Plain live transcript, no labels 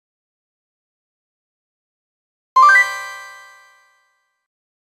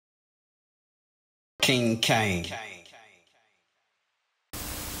King Kane.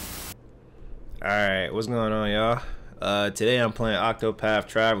 Alright, what's going on, y'all? Today I'm playing Octopath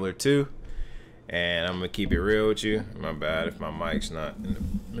Traveler 2, and I'm gonna keep it real with you. My bad if my mic's not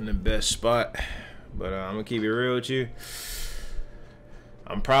in the best spot, but I'm gonna keep it real with you.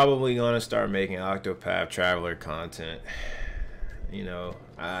 I'm probably gonna start making Octopath Traveler content. You know,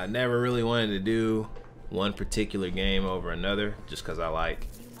 I never really wanted to do one particular game over another, just because I like,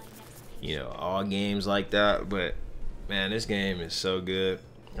 you know, all games like that. But man, this game is so good.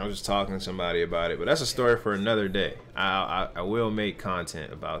 I was just talking to somebody about it, but that's a story for another day. I will make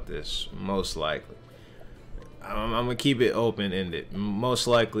content about this, most likely. I'm gonna keep it open-ended. Most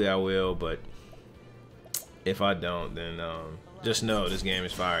likely I will, but if I don't, then just know this game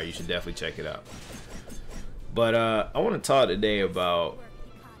is fire. You should definitely check it out. But I want to talk today about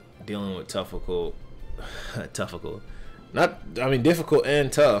dealing with difficult, difficult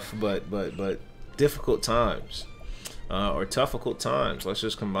and tough, but difficult times. Or difficult times. Let's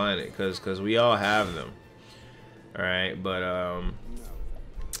just combine it, because we all have them. All right, but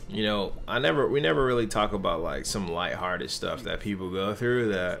you know, we never really talk about like some lighthearted stuff that people go through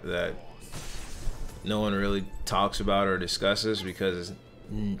that no one really talks about or discusses because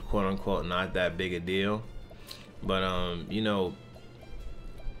it's quote unquote not that big a deal. But you know,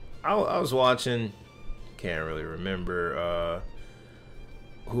 I was watching, can't really remember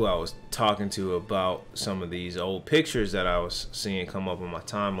who I was talking to about some of these old pictures that I was seeing come up on my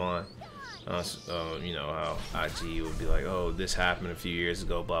timeline. You know how IG would be like, oh, this happened a few years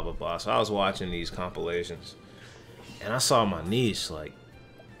ago, blah blah blah. So I was watching these compilations, and I saw my niece, like,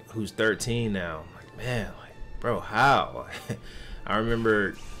 who's 13 now. I'm like, man, like, bro, how? I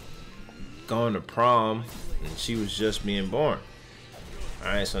remember going to prom, and she was just being born. All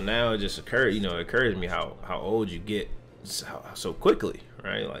right, so now it just occurred, it occurs to me how old you get so quickly.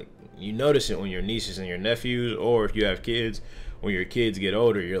 Right, like you notice it when your nieces and your nephews, or if you have kids, when your kids get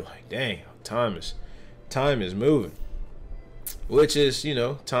older, you're like, dang, time is moving. Which is,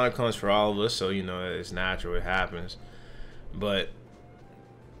 time comes for all of us, so it's natural, it happens. But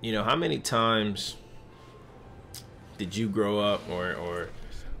how many times did you grow up, or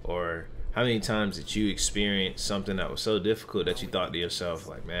how many times did you experience something that was so difficult that you thought to yourself,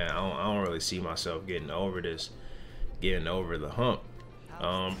 like, man, I don't really see myself getting over this, getting over the hump?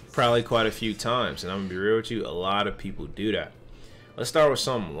 Probably quite a few times, and I'm gonna be real with you, a lot of people do that. Let's start with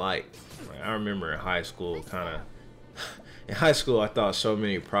something light. I remember in high school, in high school, I thought so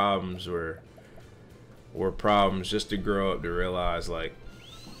many problems were problems, just to grow up to realize, like,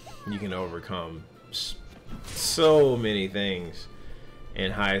 you can overcome so many things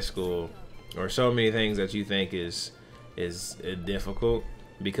in high school, or so many things that you think is difficult,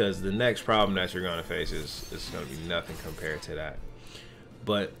 because the next problem that you're gonna face is gonna be nothing compared to that.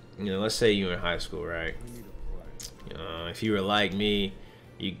 But let's say you're in high school, right? If you were like me,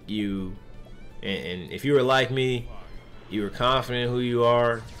 and if you were like me, you were confident who you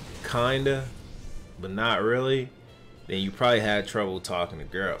are, kinda, but not really. Then you probably had trouble talking to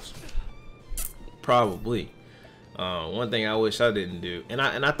girls. Probably. One thing I wish I didn't do, and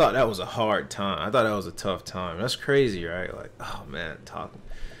I thought that was a hard time. I thought that was a tough time. That's crazy, right? Like, oh man, talking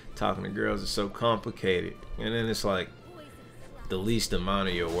to girls is so complicated. And then it's like the least amount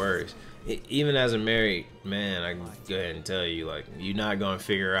of your worries. Even as a married man, I can go ahead and tell you, like, you're not gonna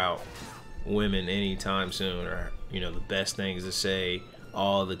figure out women anytime soon, or the best things to say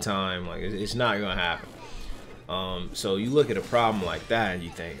all the time. Like, it's not gonna happen. So you look at a problem like that and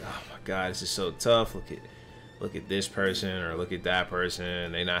you think, oh my God, this is so tough. Look at this person, or look at that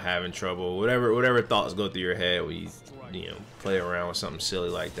person. They not having trouble. Whatever thoughts go through your head when you play around with something silly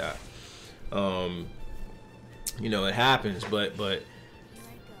like that. It happens, but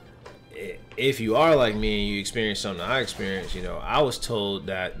if you are like me and you experience something I experienced, I was told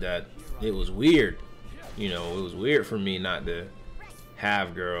that it was weird. It was weird for me not to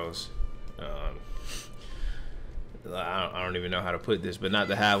have girls. I don't even know how to put this, but not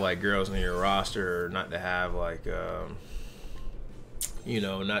to have like girls on your roster, or not to have like not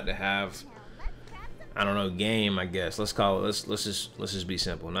to have, I don't know, game, I guess. Let's call it, let's just be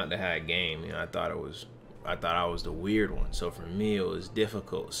simple. Not to have game. I thought I was the weird one. So for me it was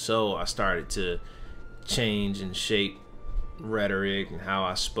difficult. So I started to change and shape rhetoric and how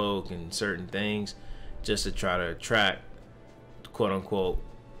I spoke and certain things, just to try to attract, quote unquote,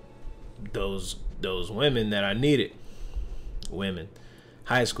 those women that I needed. Women,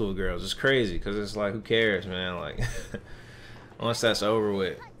 high school girls. It's crazy, because it's like, who cares, man? Like, once that's over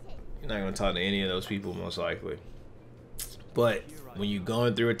with, you're not gonna talk to any of those people, most likely. But when you're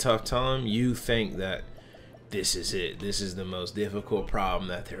going through a tough time, you think that this is it. This is the most difficult problem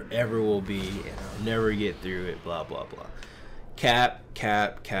that there ever will be, and I'll never get through it, blah, blah, blah. Cap,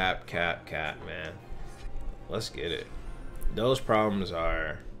 man. Let's get it. Those problems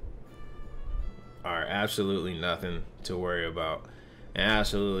are absolutely nothing to worry about, and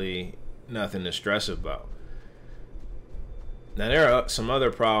absolutely nothing to stress about. Now, there are some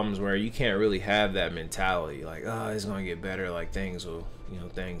other problems where you can't really have that mentality, like, oh, it's gonna get better, like things will,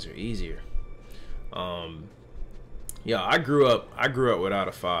 things are easier. Yeah, I grew up without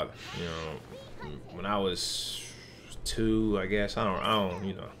a father. When I was 2, I guess, I don't,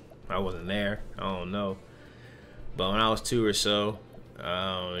 I wasn't there. I don't know. But when I was 2 or so,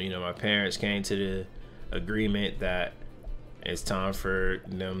 my parents came to the agreement that it's time for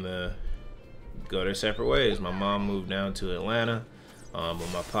them to go their separate ways. My mom moved down to Atlanta,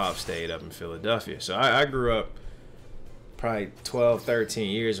 but my pop stayed up in Philadelphia. So I grew up probably 12,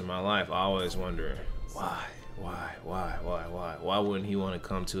 13 years of my life always wondering, why wouldn't he want to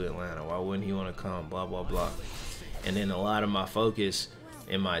come to Atlanta? Why wouldn't he want to come? Blah, blah, blah. And then a lot of my focus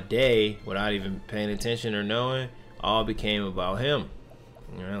in my day, without even paying attention or knowing, all became about him.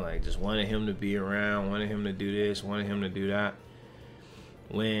 Like just wanted him to be around, wanted him to do this, wanted him to do that.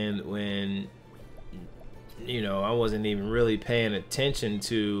 When I wasn't even really paying attention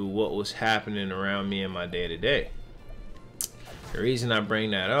to what was happening around me in my day-to-day. The reason I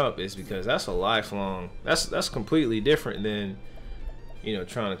bring that up is because that's a lifelong, that's completely different than,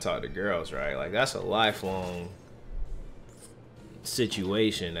 trying to talk to girls, right? Like that's a lifelong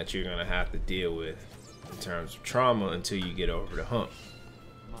situation that you're gonna have to deal with in terms of trauma until you get over the hump.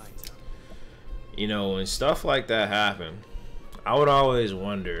 When stuff like that happen, I would always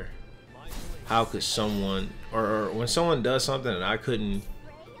wonder, how could someone, or when someone does something and I wouldn't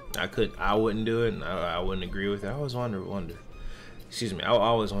do it, and I wouldn't agree with it, I always wonder, excuse me, I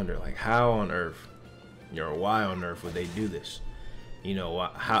always wonder, like, how on earth, why on earth would they do this?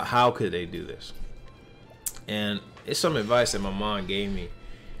 How could they do this? And it's some advice that my mom gave me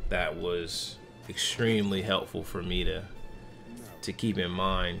that was extremely helpful for me to keep in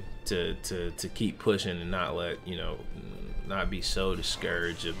mind, to keep pushing and not let, not be so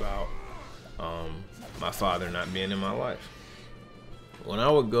discouraged about my father not being in my life. When I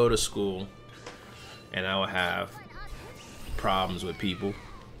would go to school and I would have problems with people,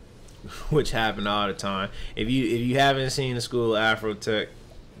 which happen all the time. If you haven't seen the School of Afrotech,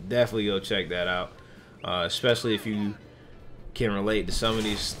 definitely go check that out. Especially if you can relate to some of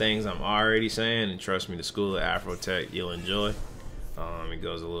these things I'm already saying, and trust me, the School of Afrotech you'll enjoy. It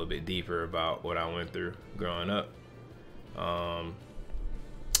goes a little bit deeper about what I went through growing up.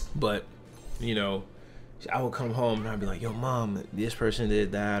 But I would come home and I'd be like, yo, mom, this person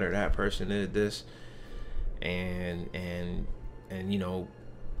did that, or that person did this, and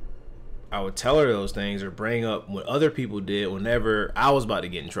I would tell her those things or bring up what other people did whenever I was about to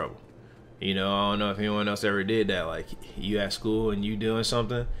get in trouble. I don't know if anyone else ever did that. Like, you at school and you doing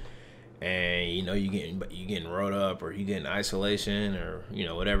something, and you getting wrote up, or you getting isolation, or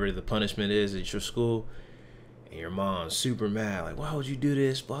whatever the punishment is at your school, and your mom's super mad, like, why would you do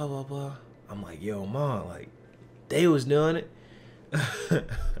this, blah blah blah. I'm like, yo, mom, like, they was doing it.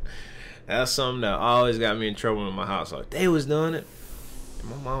 That's something that always got me in trouble in my house. Like, they was doing it. And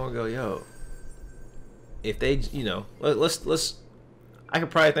my mom would go, yo, if they, let's I could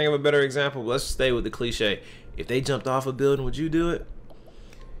probably think of a better example, but let's stay with the cliche. If they jumped off a building, would you do it?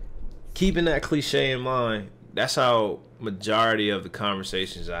 Keeping that cliche in mind, that's how majority of the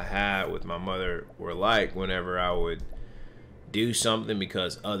conversations I had with my mother were like whenever I would do something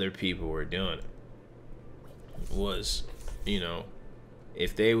because other people were doing it. Was,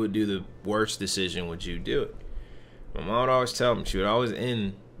 if they would do the worst decision, would you do it? My mom would always tell me, she would always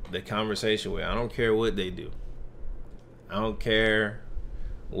end the conversation with, I don't care what they do. I don't care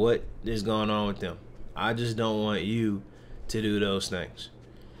what is going on with them. I just don't want you to do those things.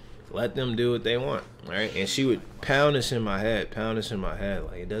 Let them do what they want, right? And she would pound this in my head,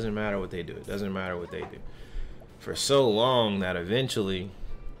 like, it doesn't matter what they do. It doesn't matter what they do. For so long that eventually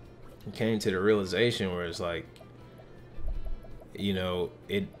I came to the realization where it's like,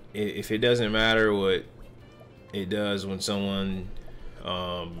 if it doesn't matter what it does when someone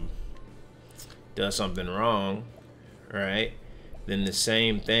does something wrong, right? Then the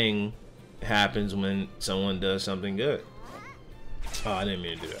same thing happens when someone does something good. Oh, I didn't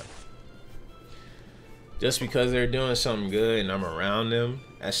mean to do that. Just because they're doing something good and I'm around them,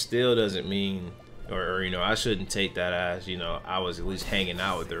 that still doesn't mean, or I shouldn't take that as, I was at least hanging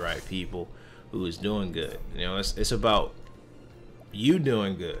out with the right people who was doing good. It's about you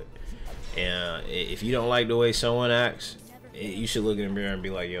doing good. And if you don't like the way someone acts, you should look in the mirror and be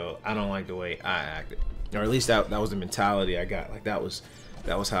like, yo, I don't like the way I acted. or at least that was the mentality I got. Like that was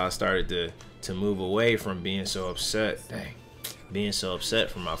how I started to move away from being so upset. Being so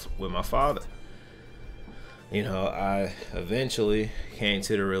upset with my father. You know, I eventually came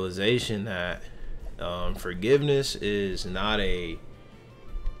to the realization that forgiveness is not a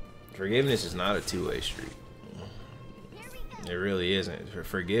two-way street. It really isn't.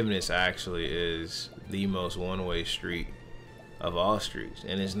 Forgiveness actually is the most one-way street of all streets,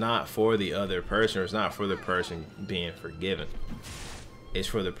 and it's not for the other person, or it's not for the person being forgiven. It's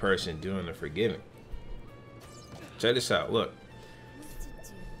for the person doing the forgiving. Check this out. Look,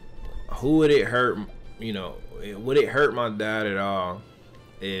 who would it hurt? You know, would it hurt my dad at all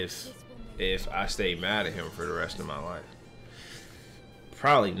if I stayed mad at him for the rest of my life?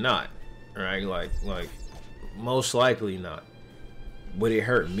 Probably not, right? Like most likely not. Would it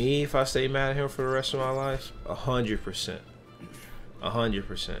hurt me if I stayed mad at him for the rest of my life? 100%.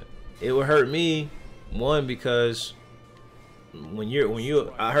 100%. It would hurt me, one, because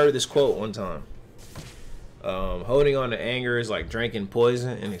I heard this quote one time. Holding on to anger is like drinking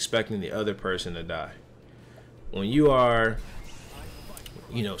poison and expecting the other person to die. When you are,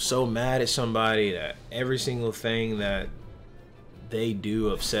 you know, so mad at somebody that every single thing that they do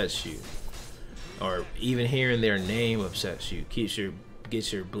upsets you, or even hearing their name upsets you, gets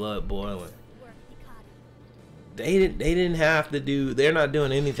your blood boiling. They didn't have to do. They're not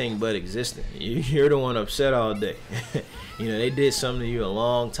doing anything but existing. You're the one upset all day. You know, they did something to you a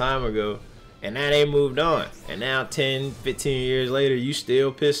long time ago, and now they moved on. And now 10, 15 years later, you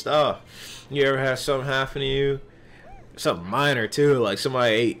still pissed off. You ever have something happen to you? Something minor too, like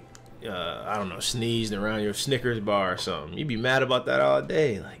somebody ate, I don't know, sneezed around your Snickers bar or something. You'd be mad about that all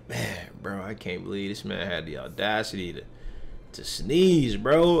day. Like, man, bro, I can't believe this man had the audacity to sneeze,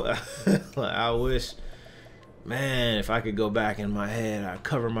 bro. Like, I wish, man, if I could go back in my head, I'd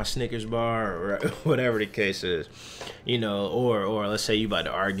cover my Snickers bar, or whatever the case is, you know. Or let's say you about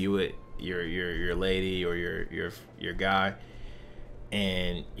to argue with your lady or your guy,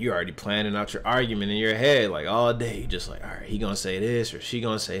 and you're already planning out your argument in your head, like all day. You just like, all right, he gonna say this or she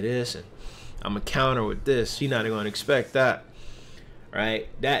gonna say this, and I'm gonna counter with this. She not gonna expect that, right?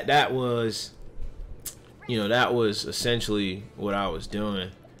 That was, you know, that was essentially what I was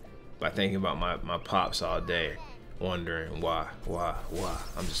doing by thinking about my pops all day, wondering why.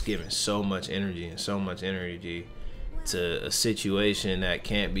 I'm just giving so much energy and so much energy to a situation that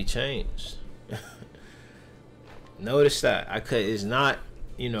can't be changed. Notice that it's not,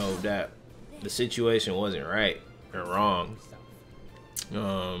 you know, that the situation wasn't right or wrong.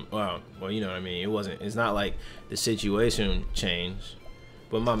 Well, you know what I mean. It's not like the situation changed,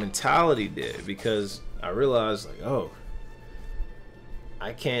 but my mentality did, because I realized, like, oh,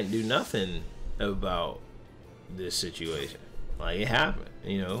 I can't do nothing about this situation. Like, it happened,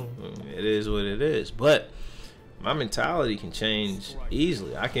 you know. It is what it is. But my mentality can change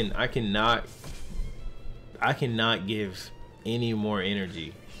easily. I cannot give any more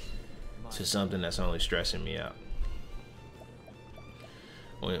energy to something that's only stressing me out.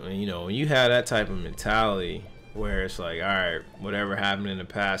 When you have that type of mentality where it's like, all right, whatever happened in the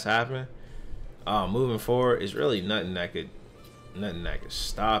past happened. Moving forward, it's really nothing that could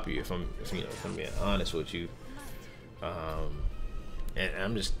stop you. If I'm being honest with you, and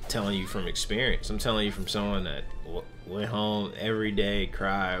I'm just telling you from experience. I'm telling you from someone that went home every day,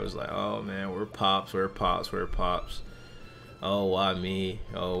 cried. Was like, oh man, we're pops. Oh, why me?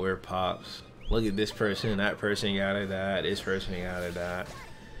 Oh, we're pops. Look at this person. That person got it. This person got it.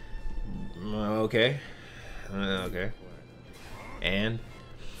 Okay. And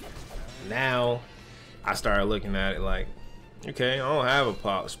now I started looking at it like, okay, I don't have a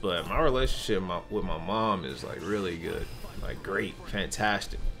pops, but my relationship with my mom is like really good, like great,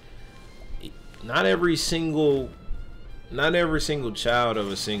 fantastic. Not every single child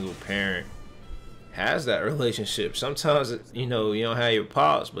of a single parent has that relationship. Sometimes, you know, you don't have your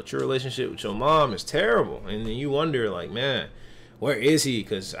pops, but your relationship with your mom is terrible, and then you wonder, like, man, where is he?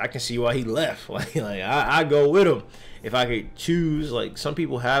 Because I can see why he left. Like I go with him if I could choose. Like, some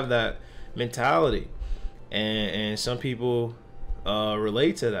people have that mentality, and some people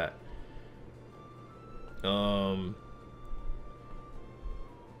relate to that.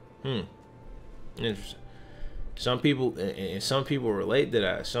 Interesting. Some people relate to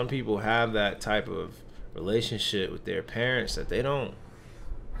that. Some people have that type of relationship with their parents that they're not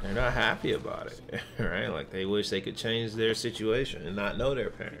happy about it, right? Like, they wish they could change their situation and not know their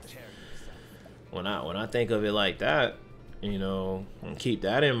parents. When I think of it like that, you know, and keep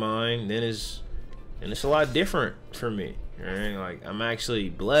that in mind, then it's a lot different for me, right? Like, I'm actually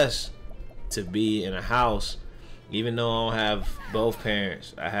blessed to be in a house, even though I don't have both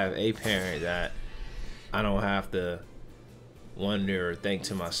parents. I have a parent that I don't have to wonder or think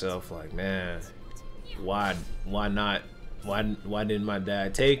to myself like, man, why not? Why didn't my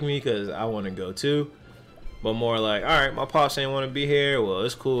dad take me? Because I want to go too. But more like, all right, my pops ain't want to be here. Well,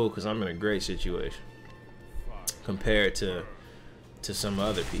 it's cool because I'm in a great situation compared to some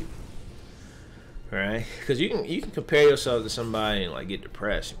other people, right? Because you can compare yourself to somebody and like get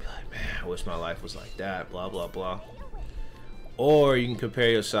depressed and be like, man, I wish my life was like that, blah blah blah. Or you can compare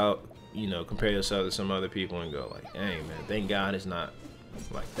yourself to some other people and go like, dang man, thank God it's not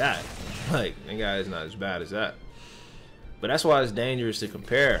like that. Like, thank God it's not as bad as that. But that's why it's dangerous to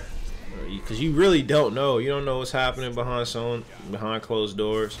compare, because you really don't know. You don't know what's happening behind closed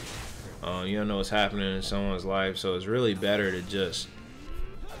doors. You don't know what's happening in someone's life. So it's really better to just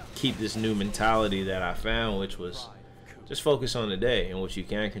keep this new mentality that I found, which was just focus on the day and what you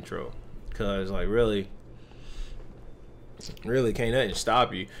can control. Because like really can't nothing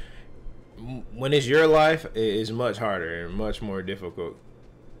stop you. When it's your life, it's much harder and much more difficult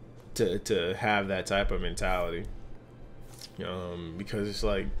to have that type of mentality. Because it's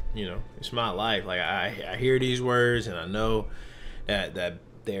like, it's my life. Like I hear these words and I know that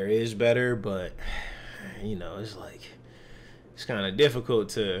there is better, but it's like it's kind of difficult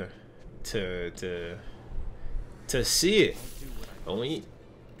to see it. But when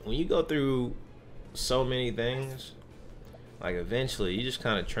you go through so many things, like eventually you just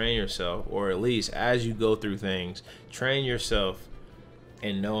kind of train yourself, or at least as you go through things, train yourself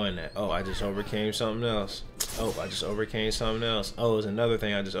in knowing that, oh, I just overcame something else. Oh, I just overcame something else. Oh, it's another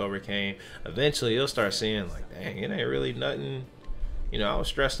thing I just overcame. Eventually you'll start seeing like, dang, it ain't really nothing. I was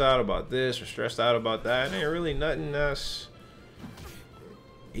stressed out about this or stressed out about that. It ain't really nothing that's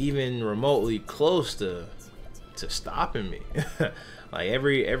even remotely close to stopping me. Like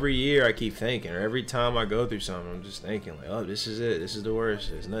every year I keep thinking, or every time I go through something, I'm just thinking like, oh, this is it. This is the worst.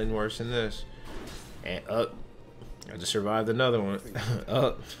 There's nothing worse than this. And I just survived another one.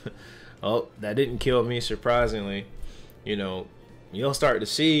 Oh, that didn't kill me, surprisingly. You'll start to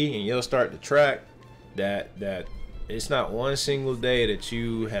see and you'll start to track that it's not one single day that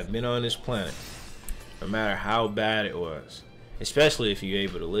you have been on this planet, no matter how bad it was, especially if you're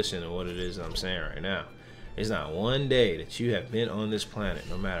able to listen to what it is I'm saying right now. It's not one day that you have been on this planet,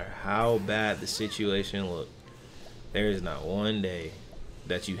 no matter how bad the situation looked. There is not one day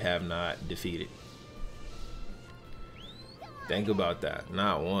that you have not defeated. Think about that.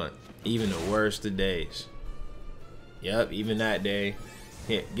 Not one. Even the worst of days. Yep, even that day.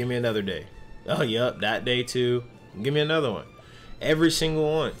 Here, give me another day. Oh, yep, that day too. Give me another one. Every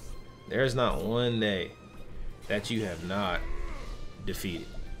single one. There's not one day that you have not defeated.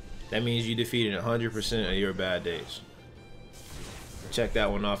 That means you defeated 100% of your bad days. Check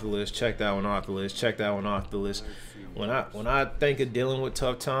that one off the list. Check that one off the list. Check that one off the list. When I think of dealing with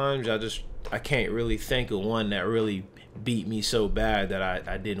tough times, I can't really think of one that really beat me so bad that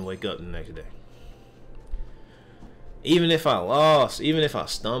I didn't wake up the next day. Even if I lost, even if I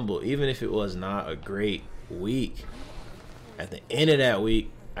stumbled, even if it was not a great week, at the end of that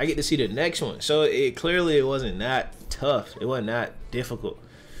week, I get to see the next one. So it wasn't that tough. It wasn't that difficult.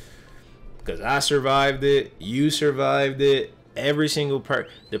 Because I survived it, you survived it, every single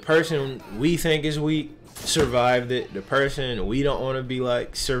the person we think is weak survived it, the person we don't want to be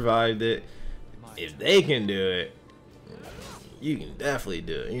like survived it. If they can do it, you can definitely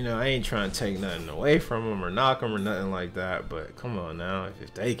do it. I ain't trying to take nothing away from them or knock them or nothing like that, but come on now,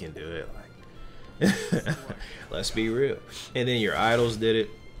 if they can do it, like, let's be real. And then your idols did it.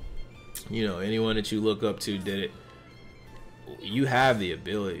 Anyone that you look up to did it. You have the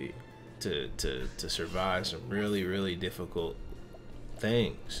ability to survive some really, really difficult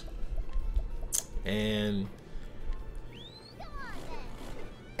things. And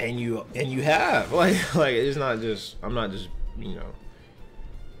you have like it's not just, I'm not just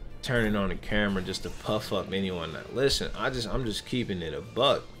turning on the camera just to puff up anyone that listen. I'm just keeping it a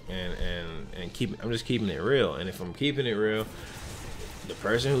buck and I'm just keeping it real. And if I'm keeping it real, the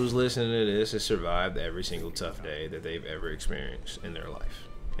person who's listening to this has survived every single tough day that they've ever experienced in their life,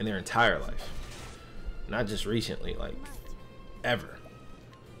 in their entire life, not just recently, like ever.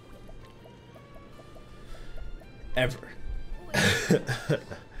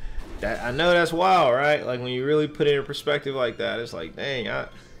 That, I know that's wild, right? Like when you really put it in perspective like that, it's like, dang, I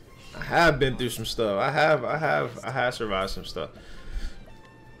have been through some stuff. I have survived some stuff.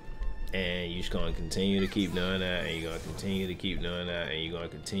 And you're just gonna continue to keep doing that, and you're gonna continue to keep doing that, and you're gonna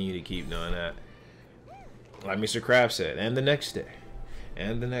continue to keep doing that. Like Mr. Krabs said, and the next day,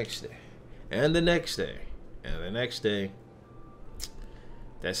 and the next day, and the next day, and the next day.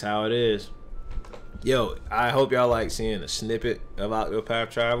 That's how it is. Yo, I hope y'all like seeing a snippet of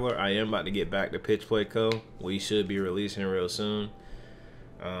Octopath Traveler. I am about to get back to Pitch Play Co. We should be releasing real soon.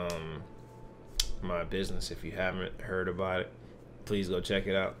 My business, if you haven't heard about it, please go check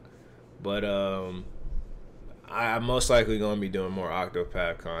it out. But I'm most likely going to be doing more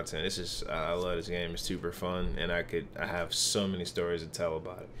Octopath content. This is I love this game. It's super fun, and I have so many stories to tell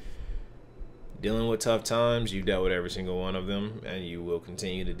about it. Dealing with tough times, you've dealt with every single one of them, and you will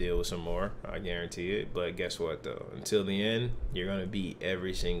continue to deal with some more. I guarantee it. But guess what, though? Until the end, you're going to beat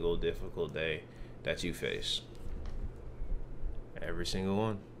every single difficult day that you face. Every single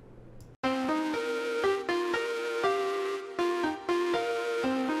one.